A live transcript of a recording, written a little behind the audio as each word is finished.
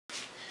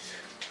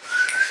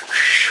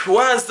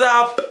What's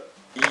up,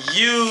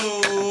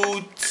 YouTube?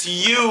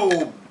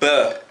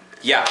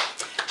 Yeah,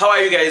 how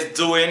are you guys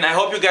doing? I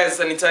hope you guys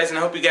are sanitizing. I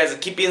hope you guys are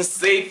keeping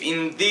safe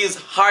in these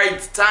hard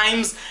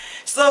times.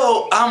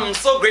 So I'm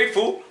so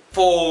grateful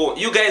for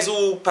you guys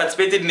who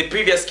participated in the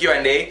previous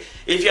Q&A.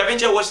 If you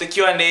haven't yet watched the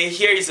Q&A,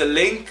 here is a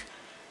link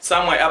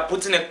somewhere. I'll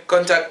put in a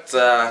contact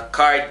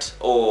card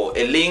or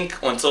a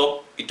link on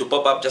top. It will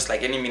pop up just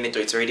like any minute, or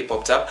it's already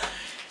popped up.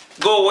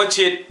 Go watch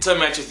it, tell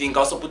me what you think.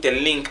 I'll also put a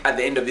link at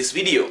the end of this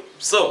video.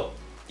 So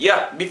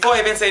yeah, before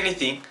I even say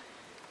anything,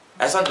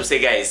 I just want to say,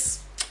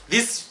 guys,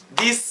 this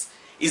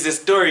is a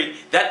story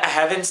that I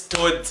haven't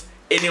told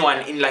anyone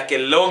in like a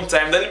long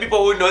time. The only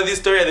people who know this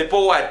story are the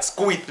people who are at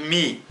school with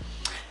me.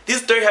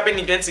 This story happened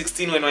in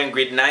 2016 when we were in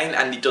grade 9,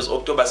 and it was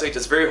October, so it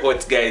was very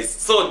hot, guys.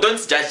 So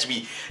don't judge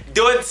me.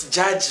 Don't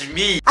judge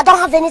me. I don't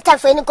have any time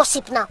for any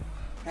gossip now.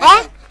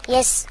 Eh?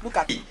 Yes. Look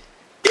at me.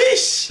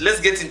 Ish! Let's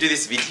get into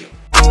this video.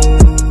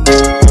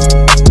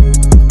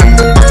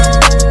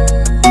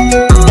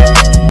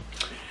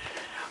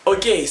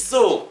 Okay,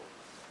 so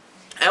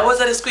I was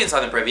at a school in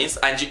Southern Province,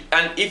 and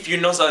if you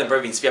know Southern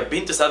Province, if you have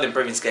been to Southern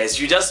Province, guys,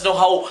 you just know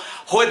how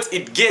hot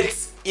it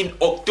gets in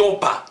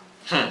October.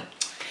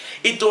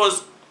 It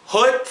was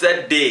hot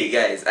that day,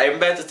 guys. I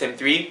remember it was term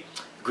 3,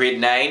 grade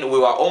 9. We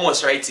were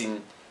almost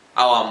writing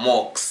our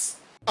mocks.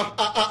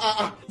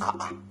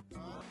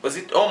 Was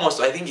it almost?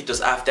 I think it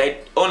was after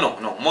it. Oh no,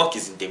 mock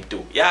is in term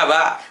 2. Yeah,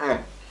 but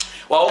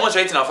we're almost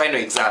writing our final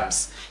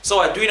exams. So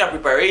we're doing our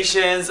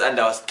preparations and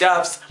our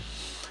stuffs.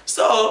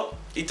 So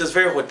it was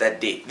very hot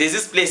that day. There's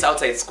this place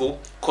outside school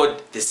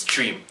called the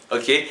stream.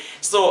 Okay,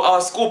 so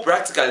our school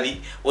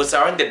practically was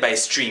surrounded by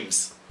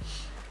streams.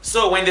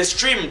 So when the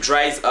stream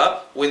dries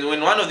up,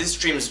 when one of these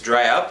streams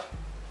dry up,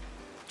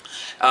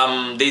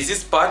 there's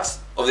this part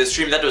of the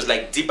stream that was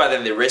like deeper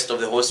than the rest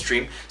of the whole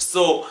stream.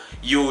 So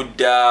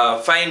you'd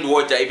find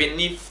water even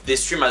if the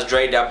stream has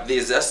dried up.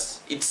 There's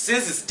just,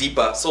 since it's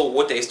deeper, so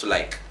water is to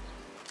like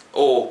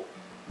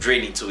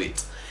drain into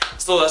it.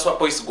 So that's why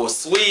people used to go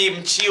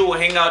swim, chill,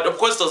 hang out. Of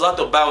course it was out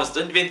of bounds.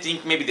 Don't even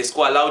think maybe the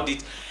school allowed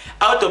it.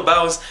 Out of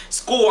bounds.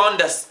 School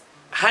warned us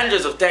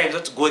hundreds of times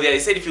not to go there. They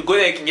said if you go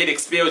there you can get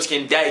expelled, you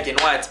can die, you can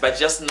what. But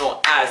just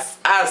know us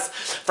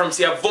from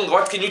Siavunga,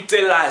 what can you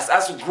tell us?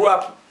 Us who grew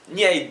up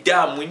near a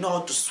dam, we know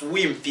how to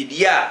swim,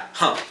 yeah.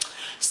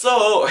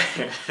 So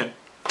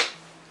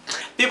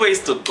people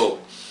used to go.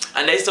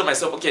 And I told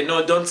myself, okay,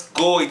 no, don't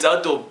go, it's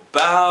out of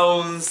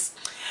bounds.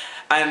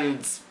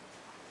 And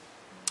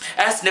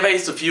I just never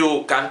used to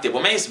feel comfortable.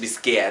 I used to be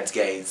scared,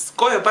 guys.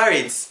 Call your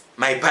parents.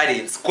 My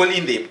parents.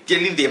 Calling them.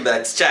 Telling them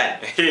that,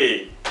 Chan,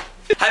 hey.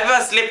 Have you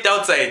ever slept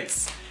outside?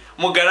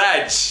 My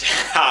garage.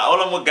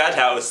 All of my guard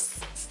house.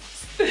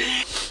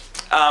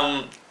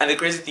 And the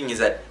crazy thing is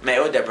that my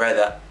older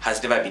brother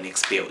has never been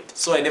expelled.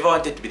 So I never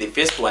wanted to be the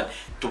first one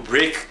to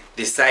break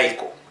the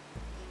cycle.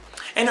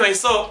 Anyway,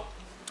 so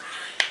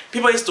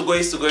people used to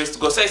go. So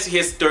I used to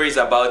hear stories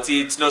about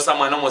it. You know,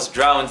 someone almost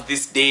drowned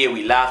this day,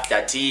 we laughed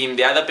at him.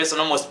 The other person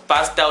almost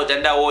passed out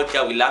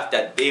underwater, we laughed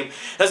at them.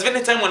 There's been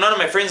a time when one of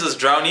my friends was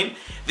drowning.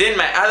 Then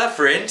my other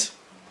friend,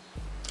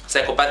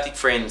 psychopathic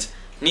friend,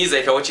 Niza,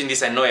 if you're watching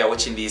this, I know you're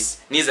watching this.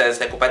 Niza is a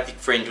psychopathic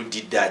friend who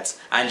did that.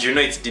 And you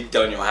know it's deep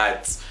down your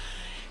heart.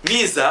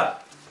 Niza,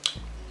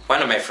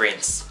 one of my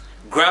friends,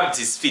 grabbed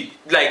his feet.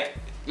 Like,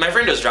 my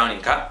friend was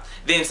drowning,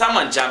 then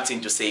someone jumped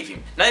in to save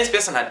him. Now this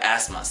person had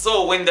asthma.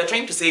 So when they're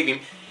trying to save him,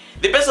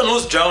 the person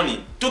who's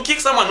drowning, to kick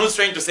someone who's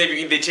trying to save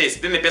you in the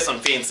chest, then the person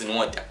faints in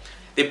water.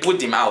 They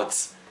put him out,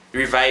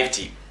 revived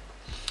him.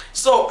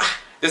 So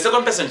the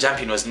second person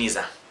jumping was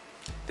Niza,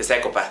 the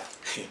psychopath.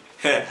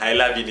 I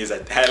love you,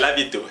 Niza. I love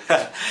you too.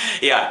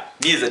 Yeah,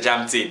 Niza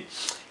jumped in.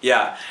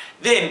 Yeah.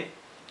 Then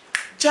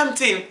jumped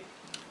in,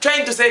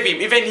 trying to save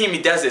him. Even him,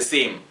 he does the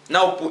same.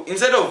 Now,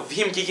 instead of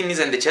him kicking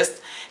Niza in the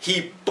chest,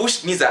 he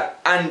pushed Niza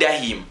under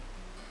him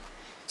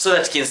so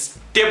that he can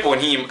step on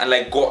him and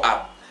like go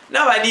up.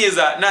 Now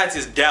Niza, now it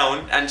is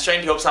down and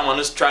trying to help someone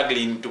who's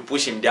struggling to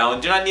push him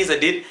down. Do you know what Niza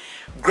did?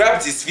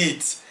 Grabbed his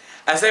feet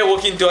and started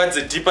walking towards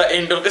the deeper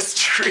end of the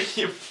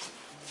stream.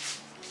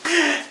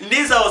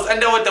 Niza was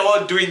underwater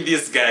while doing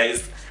this,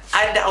 guys.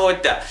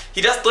 Underwater.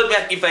 He just told me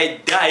that if I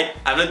die,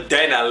 I'm not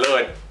dying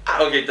alone.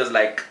 Okay, it was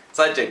like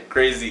such a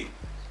crazy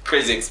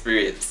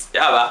experience.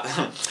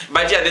 Yeah,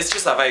 but yeah, they still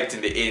survived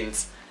in the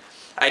end.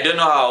 I don't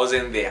know how I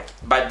wasn't there,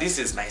 but this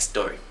is my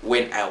story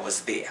when I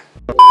was there.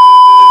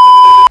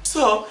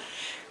 So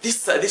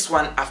this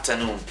one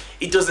afternoon,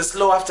 it was a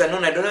slow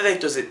afternoon. I don't know that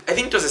it was I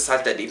think it was a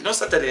Saturday. If not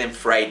Saturday, then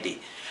Friday.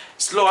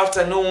 Slow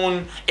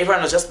afternoon.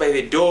 Everyone was just by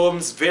the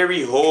dorms,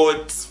 very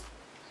hot.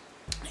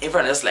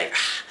 Everyone was like,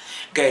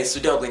 guys,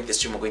 today we're going to the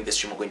stream. We're going to the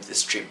stream. We're going to the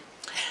stream.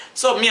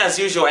 So me as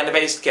usual, I never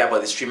used to care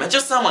about the stream. And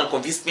just someone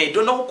convinced me. I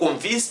don't know who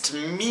convinced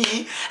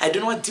me. I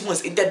don't know what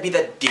demons entered me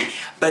that day.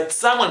 But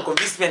someone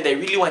convinced me and I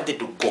really wanted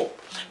to go.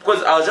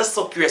 Because I was just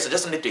so curious. I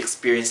just wanted to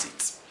experience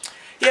it.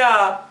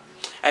 Yeah.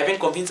 I've been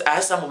convinced. I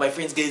asked some of my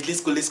friends, guys,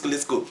 let's go, let's go,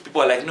 let's go.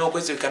 People are like, no,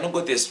 Kweswe, you cannot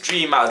go to the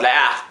stream. I was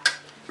like,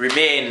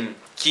 remain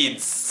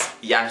kids,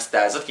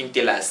 youngsters. What can you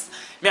tell us?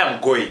 Me,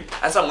 I'm going.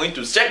 And so I'm going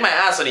to check my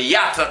ass on a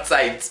yacht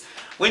outside.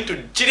 Going to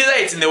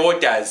chilize it in the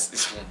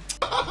waters.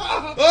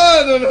 Oh,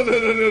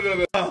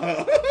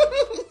 no.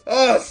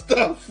 Oh,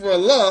 stop for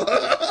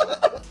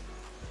Allah.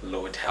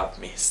 Lord help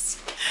me.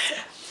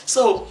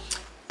 So,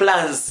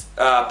 plans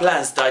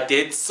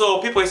started. So,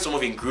 people used to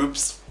move in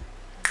groups.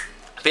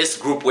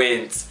 First group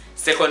went.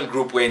 Second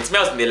group went. Me,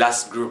 I was in the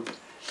last group.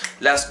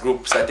 Last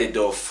group started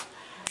off.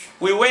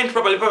 We went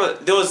probably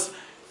there was.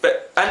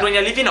 And when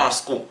you're leaving our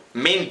school,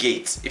 main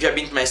gate, if you've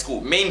been to my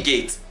school, main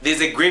gate, there's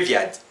a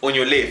graveyard on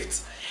your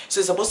left. So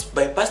you're supposed to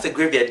bypass the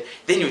graveyard,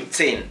 then you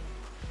turn.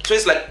 So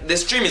it's like the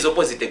stream is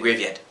opposite the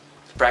graveyard,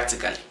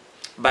 practically.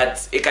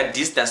 But it at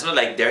distance, not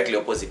like directly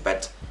opposite,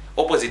 but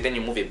opposite, then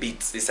you move a bit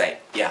this side.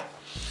 Yeah.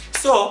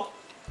 So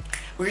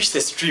we reached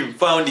the stream,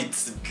 found it.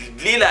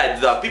 Lila,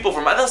 the people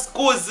from other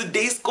schools,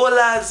 day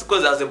scholars,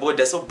 because I was a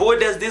boarder. So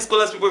boarders, day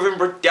scholars, people even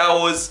brought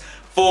towels,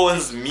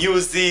 phones,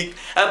 music,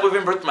 and people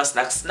even brought my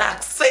snacks.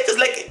 So it was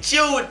like a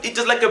chill, it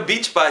was like a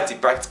beach party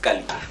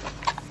practically.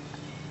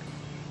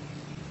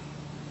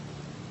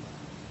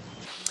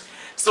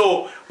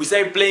 So we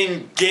started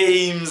playing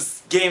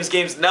games.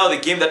 Now the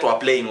game that we were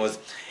playing was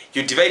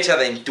you divide each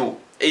other in two.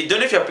 I don't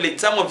know if you played,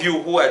 some of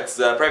you who are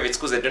at private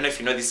schools, I don't know if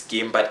you know this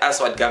game, but us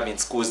at government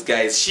schools,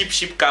 guys,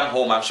 sheep come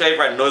home. I'm sure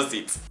everyone knows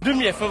it. Do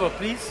me a favor,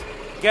 please.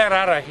 Get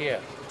out of here.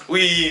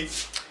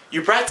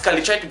 You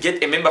practically try to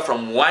get a member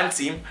from one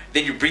team,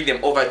 then you bring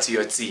them over to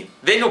your team.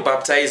 Then you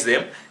baptize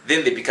them,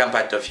 then they become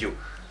part of you.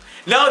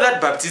 Now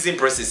that baptism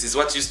process is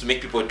what used to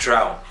make people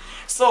drown.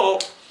 So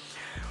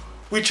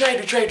we tried.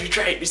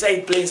 We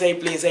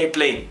started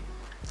playing.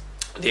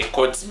 They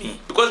caught me.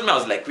 Because I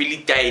was like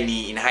really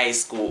tiny in high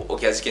school.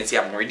 Okay, as you can see,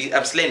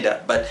 I'm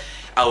slender, but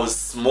I was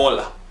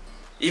smaller.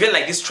 Even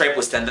like this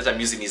tripod stand that I'm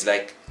using is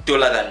like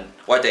taller than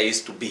what I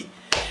used to be.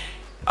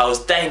 I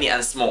was tiny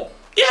and small.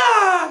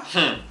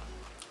 Yeah!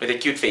 With a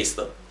cute face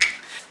though.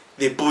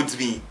 They pulled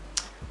me.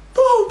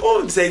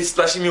 Boom, say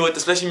splashing me water,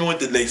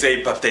 like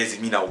say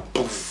baptizing me now.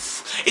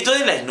 Poof. It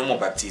wasn't like normal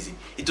baptism.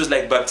 It was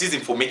like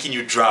baptism for making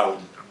you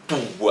drown.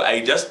 Poof. I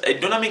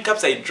don't know how many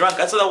cups I drank.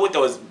 I saw that water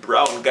was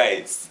brown,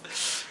 guys.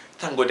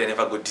 Thank God I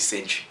never got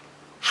dysentery.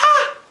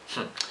 Ha!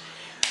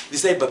 They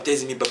started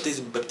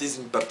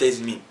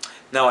baptizing me.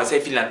 Now I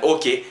started feeling like,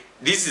 okay,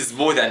 this is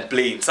more than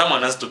playing.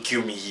 Someone has to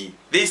kill me here.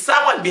 There's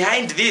someone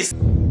behind this.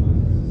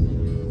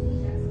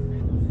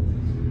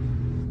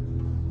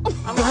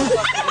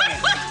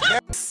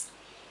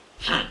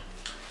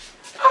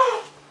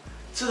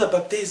 So they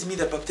baptized me.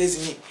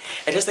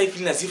 I just started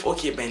feeling as if,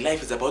 okay, my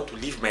life is about to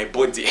leave my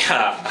body.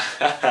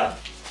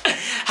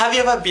 Have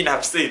you ever been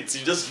upset?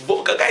 You just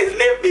woke up, guys,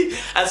 left me.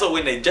 And so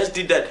when I just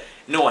did that,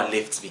 no one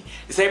left me.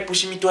 They started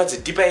pushing me towards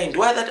the deeper end.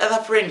 While that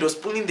other friend was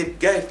pulling the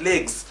guy's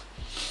legs.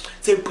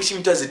 They started pushing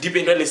me towards the deep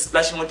end while they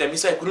splashing water at me,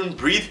 so I couldn't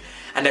breathe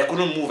and I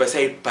couldn't move. I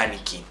started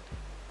panicking.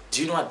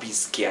 Do you know what being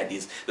scared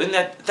is? Then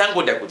thank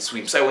God I could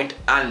swim. So I went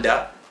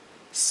under,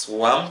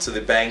 swam to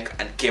the bank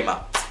and came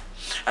up.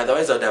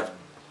 Otherwise I would have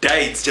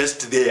died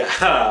just there.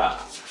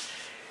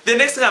 The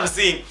next thing I'm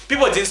seeing,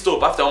 people didn't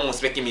stop after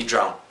almost making me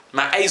drown.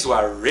 My eyes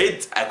were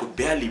red, I could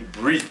barely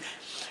breathe.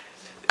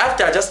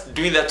 After just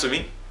doing that to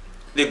me,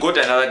 they got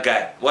another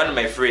guy, one of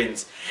my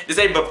friends. They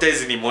started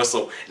baptizing him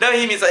also. Now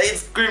him is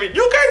screaming,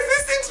 you guys,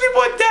 these things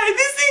people die,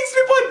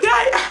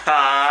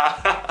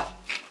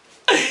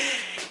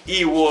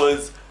 He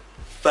was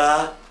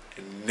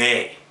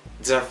funny.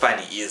 It's not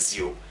funny, yes,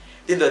 you.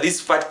 Then there are these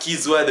fat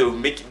kids where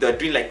they're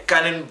doing like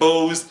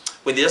cannonballs.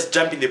 When they just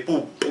jump in the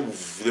pool,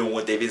 poof, the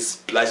water even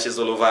splashes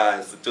all over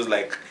us.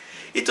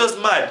 It was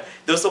mad.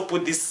 They also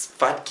put this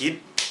fat kid,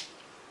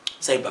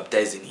 started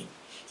baptizing him.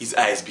 His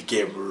eyes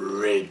became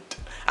red.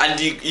 And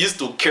he used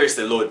to curse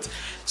a lot.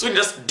 So he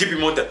just dip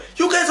him water.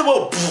 You guys are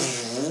about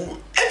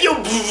your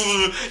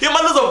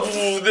mother's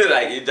are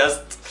like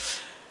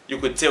you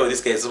could tell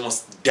this guy is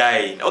almost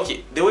dying.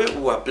 Okay, the way we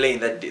were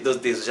playing those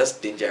days was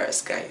just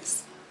dangerous,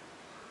 guys.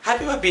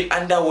 Have you ever been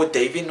underwater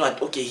even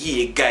not okay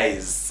here,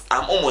 guys?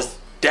 I'm almost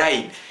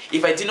dying.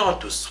 If I didn't know how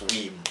to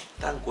swim,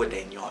 thank God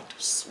I knew how to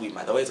swim.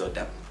 Otherwise I would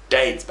have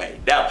died by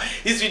now.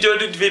 This video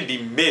wouldn't even be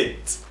made.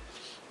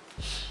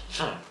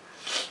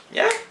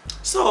 Yeah.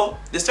 So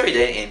the story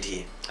didn't end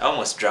here. I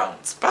almost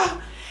drowned. But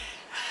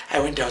I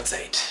went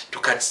outside to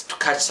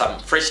catch some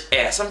fresh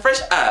air.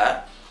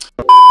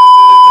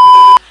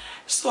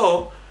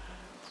 So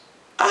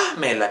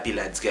my lappy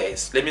lads,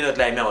 guys. Let me not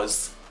lie, I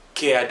was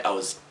scared. I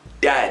was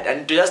dead,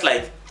 and just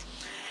like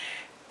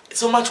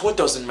so much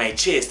water was in my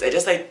chest. I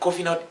just like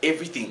coughing out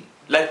everything,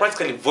 like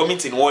practically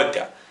vomiting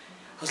water.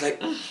 I was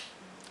like,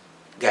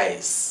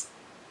 guys,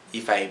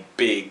 if I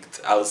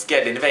begged, I was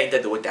scared. I never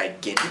entered the water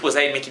again. People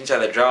started making each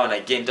other drown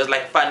again, just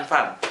like fun.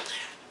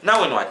 Now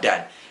when we're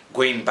done,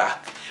 going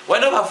back,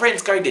 one of our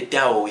friends carried a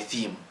towel with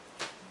him.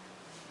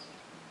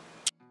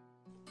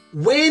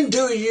 When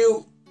do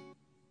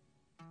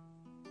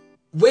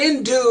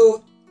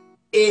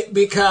it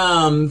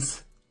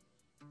becomes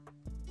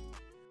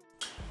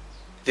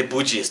the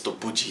bougiest of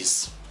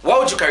bougies? Why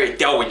would you carry a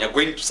towel when you're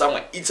going to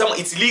somewhere? It's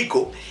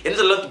illegal. You're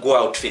not allowed to go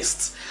out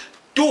first.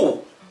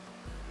 2,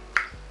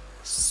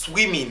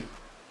 swimming.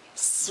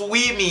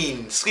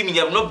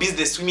 You have no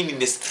business swimming in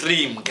the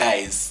stream,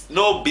 guys.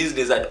 No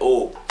business at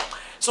all.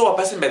 So we're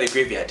passing by the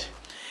graveyard.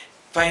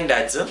 Find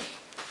that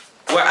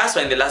we're asked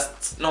in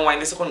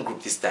the second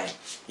group this time.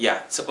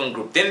 Yeah, second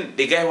group. Then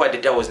the guy who had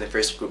the towel was in the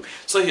first group.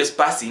 So he was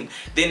passing.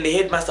 Then the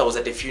headmaster was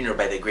at the funeral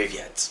by the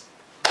graveyard.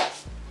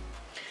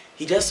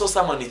 He just saw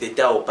someone with a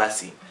towel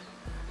passing.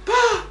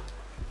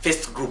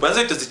 First group. And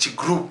so it was the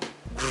group.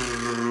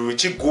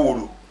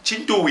 Chiguru.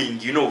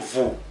 Chintoing, you know,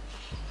 Who.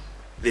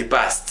 They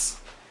passed.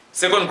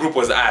 Second group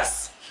was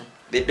us.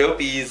 The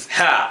dopies.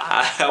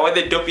 Where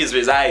the dopies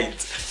reside.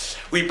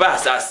 We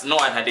passed us. No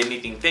one had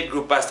anything. Third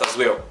group passed as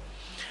well.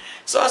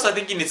 So I was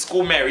thinking in school,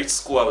 when I reached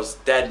school, I was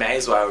dead. My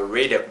eyes were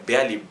red. I could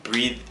barely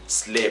breathe.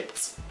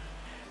 Slept.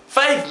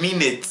 5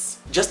 minutes.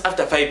 Just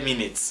after 5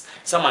 minutes,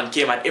 someone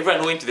came and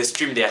everyone went to the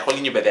stream. They are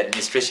calling you by the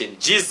administration.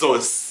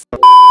 Jesus.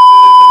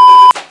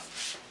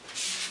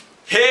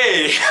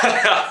 Hey.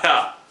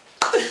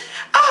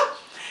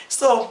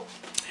 So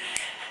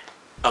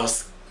I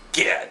was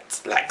scared,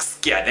 like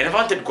scared. And I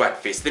wanted to go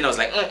at first. Then I was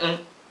like,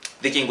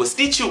 they can go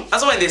snitch you. And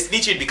so when they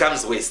snitch you, it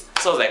becomes waste.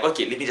 So I was like,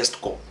 okay, let me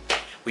just go.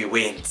 We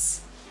went.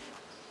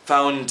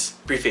 Found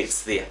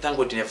prefects there. Thank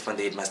God we never found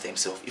the headmaster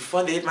himself. If we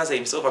found the headmaster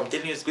himself, I'm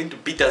telling you, he's going to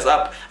beat us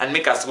up and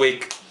make us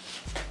wake.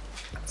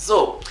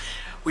 So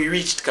we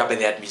reached by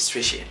the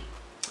administration.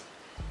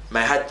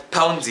 My heart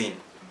pounding.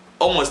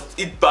 Almost,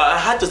 my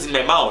heart was in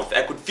my mouth.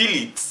 I could feel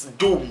it.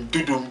 Doom,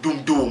 doom,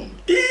 doom, doom.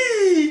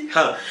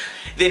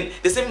 Then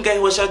the same guy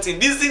who was shouting,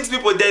 these things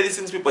people die, these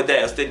things people die.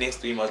 I was standing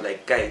next to him. I was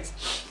like, guys,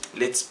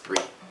 let's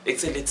pray. They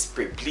said, let's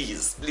pray,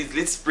 please,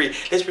 let's pray.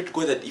 Let's pray to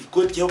God that if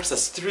God helps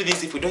us through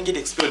this, if we don't get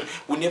expelled,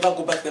 we'll never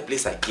go back to that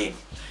place again.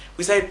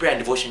 We started prayer and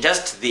devotion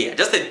just there,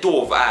 just the two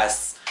of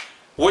us.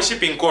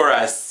 Worshiping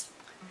chorus,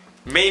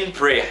 main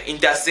prayer,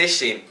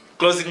 intercession,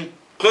 closing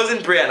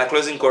prayer and a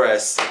closing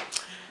chorus.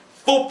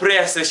 Full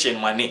prayer session,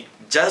 money,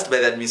 just by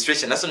the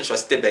administration. As soon as she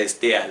was stayed by the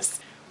stairs,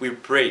 we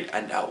prayed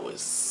and I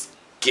was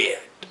scared.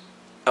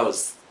 I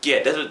was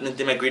scared. That's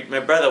what my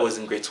brother was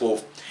in grade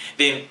 12.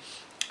 Then,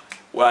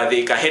 well,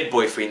 the head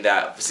boy friend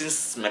that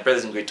since my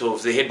brother's in grade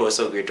 12, the head boy was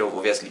also grade 12,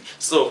 obviously.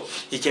 So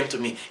he came to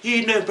me.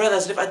 You know, your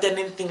brother's never done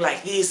anything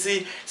like this.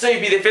 See? So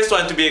you'll be the first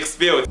one to be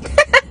expelled.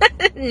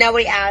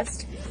 Nobody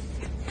asked.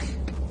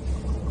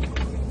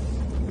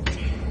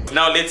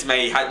 Now let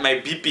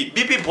my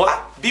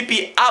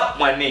BP up,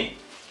 money.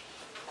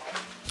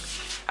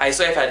 I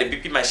saw if I had a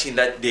BP machine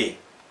that day.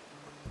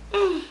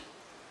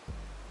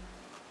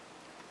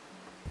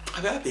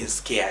 I've ever been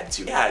scared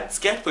too. Yeah,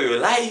 scared for your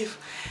life,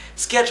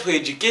 scared for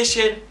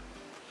education.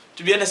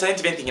 To be honest, I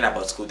didn't even thinking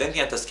about school. The only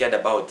thing I was scared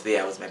about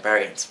there was my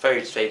parents.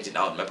 Very strange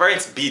out. My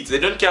parents beat. They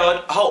don't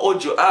care how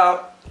old you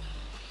are.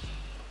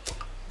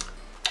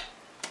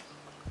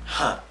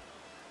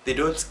 They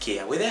don't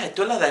care. Whether you're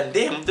taller than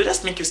them, they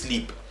just make you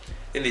sleep.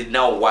 Then they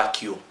now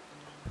whack you.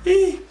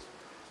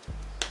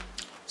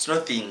 It's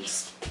not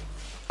things.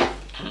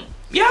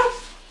 Yeah.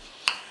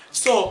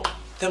 So,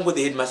 thank God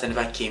the headmaster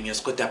never came. He was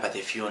caught up at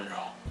the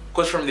funeral.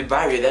 Because from the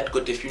barrier that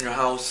got the funeral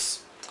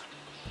house.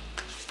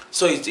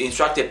 So he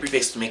instructed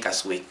prefects to make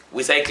us wake.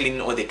 We started cleaning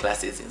all the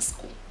classes in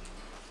school.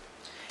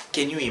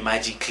 Can you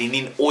imagine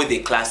cleaning all the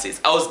classes?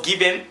 I was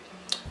given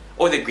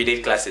all the grade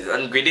 8 classes.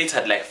 And grade 8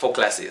 had like 4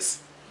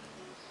 classes.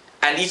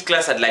 And each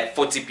class had like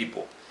 40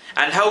 people.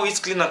 And how we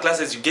clean our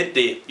classes, you get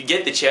the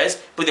chairs,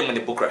 put them on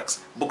the book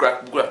racks. Book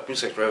rack,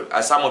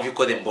 as some of you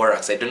call them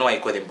borax. I don't know why you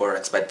call them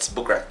borax, but it's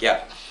book rack,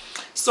 yeah.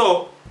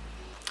 So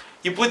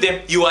you put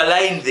them, you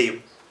align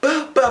them.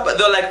 There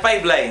are like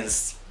 5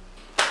 lines.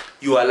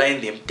 You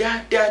align them.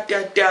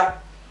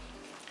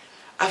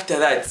 After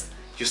that,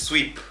 you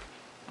sweep,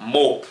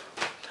 mop,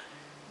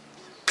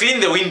 clean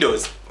the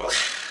windows.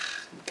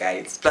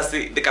 Guys, plus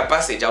the car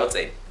passage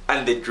outside,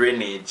 and the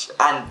drainage,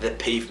 and the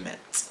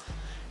pavement.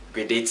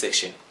 Grade 8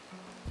 section.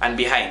 And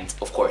behind,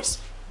 of course.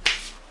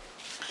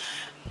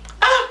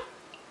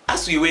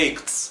 As we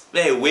waked,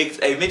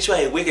 I made sure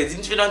I waked. I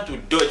didn't even want to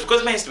dodge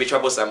because I used to be a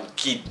troublesome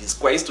kid in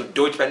school. I used to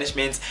dodge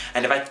punishments.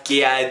 I never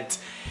cared.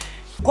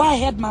 Go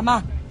ahead,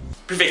 mama.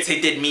 Prefects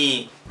hated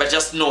me, but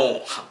just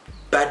know,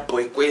 bad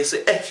boy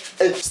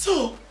Kweswe.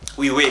 So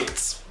we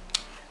waked.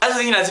 As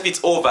thinking as if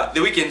it's over,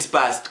 the weekend's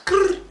passed.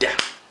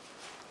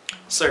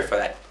 Sorry for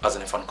that. I was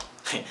on a phone call.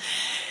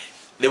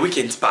 The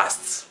weekend's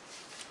passed.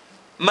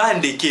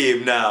 Monday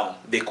came now.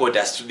 They called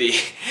us today.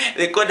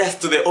 They called us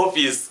to the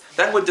office.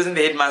 Thank God it wasn't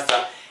the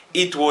headmaster.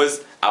 It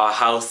was our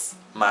house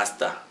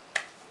master.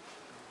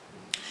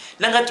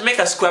 Now got to make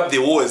us scrub the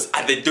walls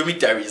at the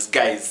dormitories,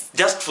 guys,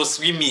 just for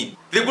swimming.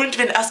 They couldn't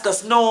even ask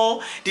us,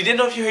 no, did any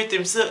of you hurt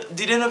themselves?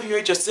 Did any of you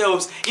hurt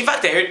yourselves? In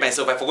fact, I hurt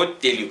myself. I forgot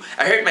to tell you.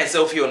 I hurt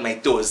myself here on my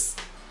toes.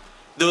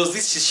 There was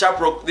this sharp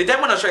rock. The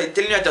time when I was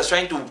telling you I was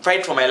trying to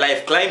fight for my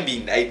life,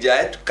 climbing, I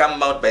had to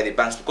come out by the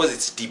banks because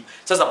it's deep.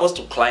 So I was supposed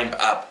to climb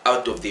up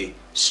out of the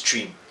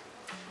stream.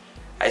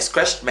 I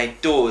scratched my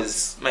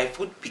toes. My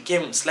foot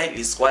became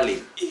slightly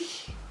swollen.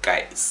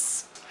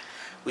 Guys,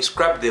 we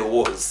scrubbed the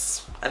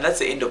walls. And that's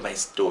the end of my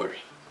story.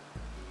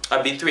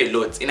 I've been through a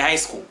lot in high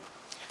school.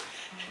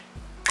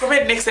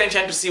 comment next time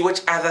trying to see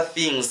which other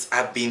things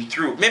I've been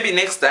through. Maybe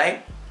next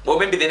time, or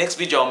maybe the next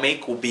video I'll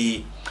make will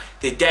be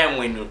the time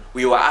when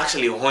we were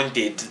actually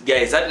haunted.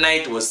 Guys, that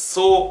night was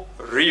so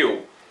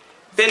real.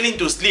 Failing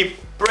to sleep,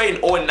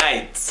 praying all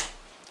night.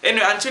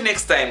 Anyway, until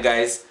next time,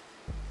 guys.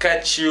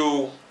 Catch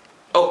you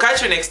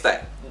next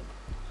time.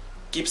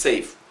 Keep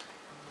safe.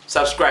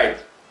 Subscribe,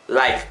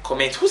 like,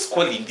 comment. Who's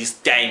calling this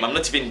time? I'm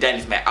not even done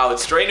with my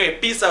outro. Anyway,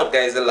 peace out,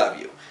 guys. I love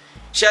you.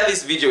 Share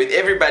this video with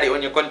everybody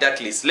on your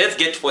contact list. Let's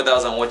get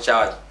 4,000 watch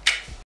hours.